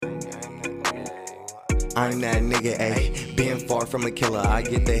I'm that nigga, ayy. Been far from a killer. I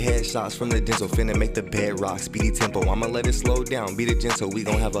get the headshots from the dental. Finna make the bedrock, speedy tempo. I'ma let it slow down, beat it gentle. We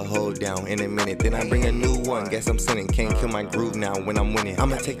gon' have a hold down in a minute. Then I bring a new one. Guess I'm sinning. Can't kill my groove now when I'm winning.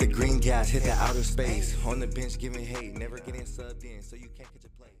 I'ma take the green gas, hit the outer space. On the bench giving hate, never getting subbed in, so you can't catch a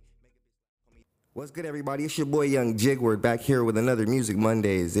play. What's good, everybody? It's your boy Young Jigward back here with another Music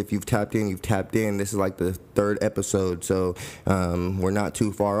Mondays. If you've tapped in, you've tapped in. This is like the third episode, so we're not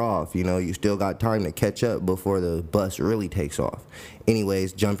too far off. You know, you still got time to catch up before the bus really takes off.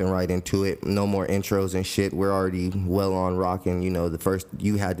 Anyways, jumping right into it. No more intros and shit. We're already well on rocking. You know,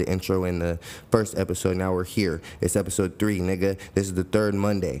 you had the intro in the first episode. Now we're here. It's episode 3, nigga. This is the third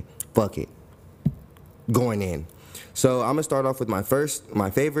Monday. Fuck it. Going in. So I'm gonna start off with my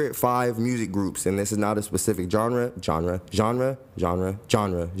favorite 5 music groups, and this is not a specific genre.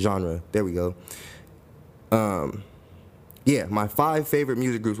 There we go. Yeah, my 5 favorite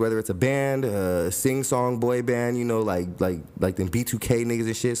music groups, whether it's a band, a sing-song boy band, you know, like them B2K niggas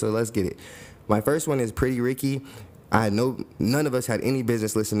and shit. So let's get it. My first one is Pretty Ricky. None of us had any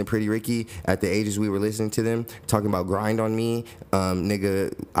business listening to Pretty Ricky at the ages we were listening to them, talking about Grind on Me.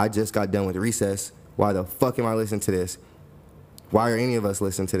 Nigga, I just got done with Recess. Why the fuck am I listening to this? Why are any of us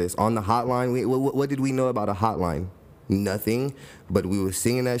listening to this? On the hotline, what did we know about a hotline? Nothing, but we were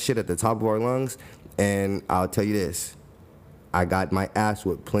singing that shit at the top of our lungs, and I'll tell you this, I got my ass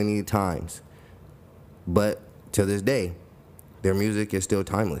whipped plenty of times. But to this day, their music is still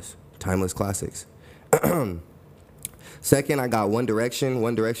timeless classics. Second, I got One Direction.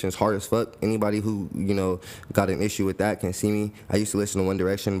 One Direction is hard as fuck. Anybody who, you know, got an issue with that can see me. I used to listen to One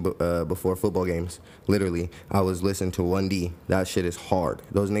Direction before football games. Literally, I was listening to 1D. That shit is hard.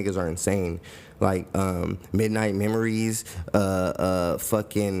 Those niggas are insane. Like, Midnight Memories,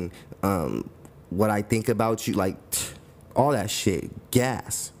 fucking, What I Think About You, like, all that shit.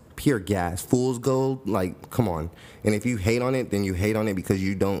 Gas. Pure gas. Fool's Gold. Like, come on. And if you hate on it, then you hate on it because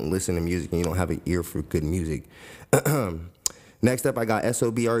you don't listen to music and you don't have an ear for good music. Next up, I got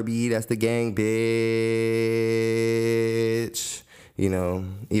SOBRBE. That's the gang, bitch. You know,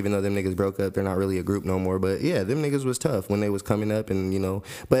 even though them niggas broke up, they're not really a group no more. But yeah, them niggas was tough when they was coming up, and you know.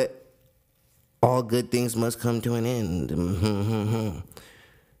 But all good things must come to an end.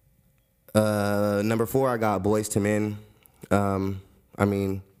 Number 4, I got Boyz II Men. I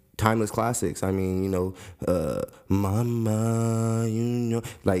mean, timeless classics. I mean, you know, Mama, you know,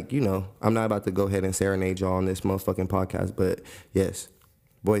 like, you know, I'm not about to go ahead and serenade y'all on this motherfucking podcast, but yes,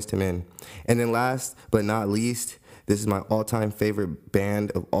 Boyz II Men. And then last but not least, this is my all-time favorite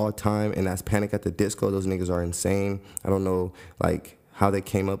band of all time, and that's Panic at the Disco. Those niggas are insane. I don't know, like, how they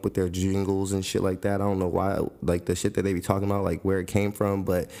came up with their jingles and shit like that. I don't know why, like, the shit that they be talking about, like, where it came from,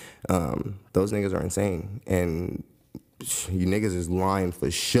 but those niggas are insane. And you niggas is lying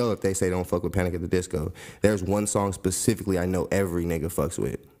for sure if they say don't fuck with Panic at the Disco. There's one song specifically I know every nigga fucks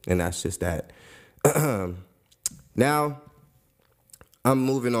with, and that's just that. Now, I'm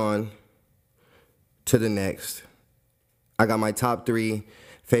moving on to the next. I got my top 3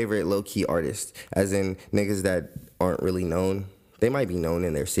 favorite low-key artists, as in niggas that aren't really known. They might be known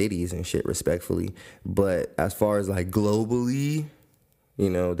in their cities and shit, respectfully, but as far as like globally, you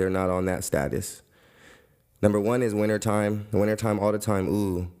know, they're not on that status. Number 1 is Wintertime. Wintertime all the time.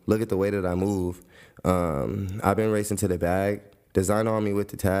 Ooh, look at the way that I move. I've been racing to the bag. Design on me with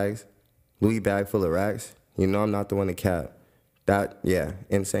the tags. Louis bag full of racks. You know I'm not the one to cap. That, yeah,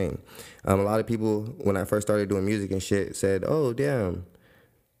 insane. A lot of people, when I first started doing music and shit, said, oh, damn,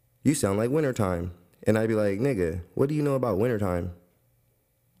 you sound like Wintertime. And I'd be like, nigga, what do you know about wintertime?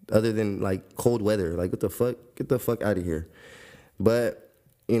 Other than, like, cold weather. Like, what the fuck? Get the fuck out of here. But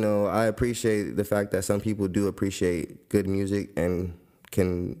you know, I appreciate the fact that some people do appreciate good music and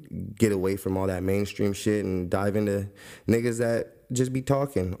can get away from all that mainstream shit and dive into niggas that just be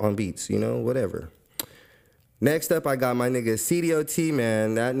talking on beats, you know, whatever. Next up, I got my nigga CDOT,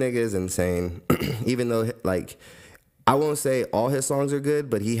 man. That nigga is insane. Even though, like, I won't say all his songs are good,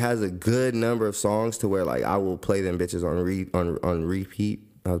 but he has a good number of songs to where, like, I will play them bitches on repeat.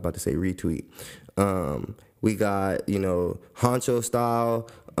 I was about to say retweet. We got, you know, Honcho Style.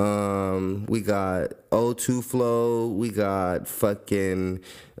 We got O2 Flow. We got fucking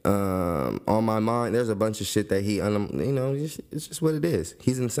On My Mind. There's a bunch of shit that he, you know, it's just what it is.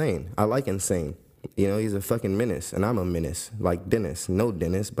 He's insane. I like insane. You know, he's a fucking menace, and I'm a menace. Like Dennis. No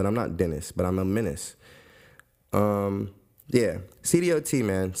Dennis, but I'm not Dennis, but I'm a menace. Yeah, CDOT,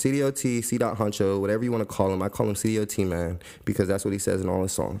 man. CDOT, C. Honcho, whatever you want to call him. I call him CDOT, man, because that's what he says in all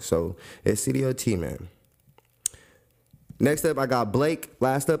his songs. So it's CDOT, man. Next up, I got Blake.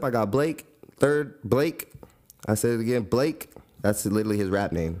 Last up, I got Blake. Third, Blake. I said it again, Blake. That's literally his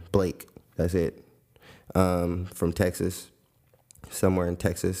rap name, Blake. That's it. from Texas, somewhere in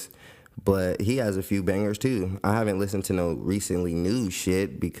Texas. But he has a few bangers too. I haven't listened to no recently new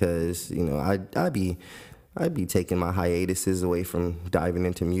shit because I'd be taking my hiatuses away from diving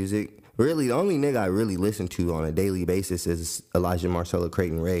into music. Really, the only nigga I really listen to on a daily basis is Elijah Marcelo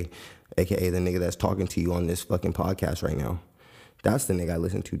Creighton Ray, aka the nigga that's talking to you on this fucking podcast right now. That's the nigga I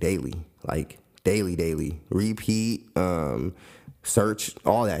listen to daily, like daily, repeat, search,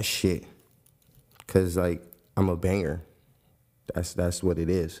 all that shit. Cause like I'm a banger. That's what it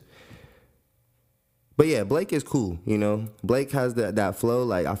is. But yeah, Blake is cool, you know. Blake has that flow,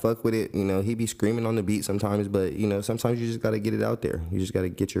 like I fuck with it, you know. He be screaming on the beat sometimes, but you know, sometimes you just gotta get it out there. You just gotta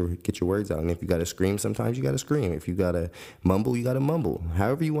get your words out. And if you gotta scream, sometimes you gotta scream. If you gotta mumble, you gotta mumble.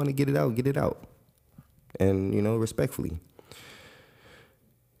 However you want to get it out, get it out. And you know, respectfully.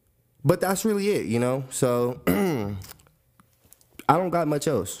 But that's really it, you know. So I don't got much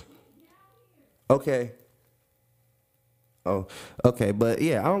else. Okay. Oh, okay, but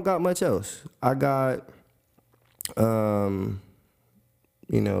yeah, I don't got much else. I got, you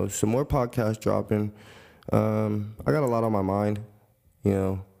know, some more podcasts dropping. I got a lot on my mind. You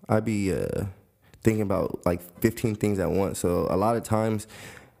know, I be thinking about like 15 things at once. So a lot of times,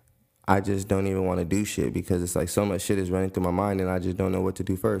 I just don't even want to do shit because it's like so much shit is running through my mind, and I just don't know what to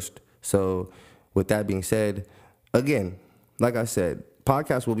do first. So, with that being said, again, like I said,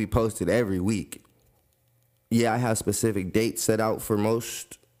 podcasts will be posted every week. Yeah, I have specific dates set out for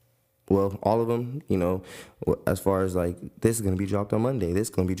most, well, all of them, you know, as far as like, this is going to be dropped on Monday, this is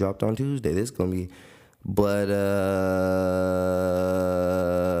going to be dropped on Tuesday, this is going to be, but,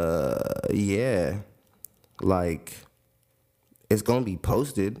 yeah, like, it's going to be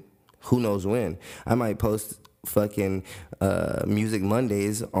posted, who knows when. I might post fucking Music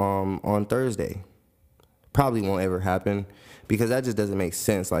Mondays on Thursday. Probably won't ever happen because that just doesn't make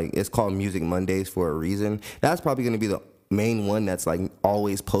sense. Like, it's called Music Mondays for a reason. That's probably going to be the main one that's like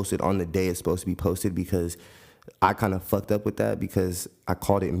always posted on the day it's supposed to be posted, because I kind of fucked up with that because I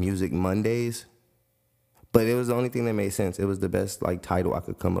called it Music Mondays, but it was the only thing that made sense. It was the best like title I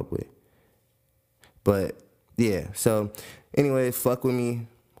could come up with. But yeah, so anyway, fuck with me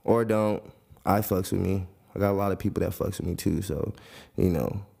or don't. I fucks with me. I got a lot of people that fucks with me too, so you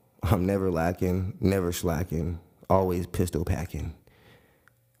know, I'm never lacking, never slacking, always pistol packing.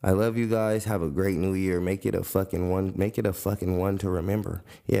 I love you guys. Have a great new year. Make it a fucking one. Make it a fucking one to remember.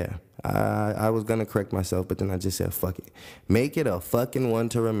 Yeah, I was gonna correct myself, but then I just said fuck it. Make it a fucking one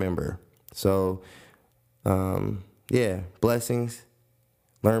to remember. So, yeah, blessings.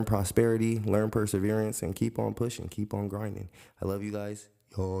 Learn prosperity, learn perseverance, and keep on pushing, keep on grinding. I love you guys.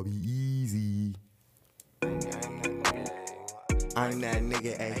 Y'all be easy. I'm that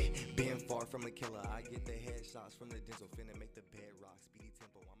nigga, ayy. Being far from a killer, I get the headshots from the dental, finna make the bedrock. Speedy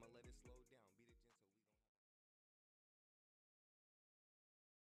tempo.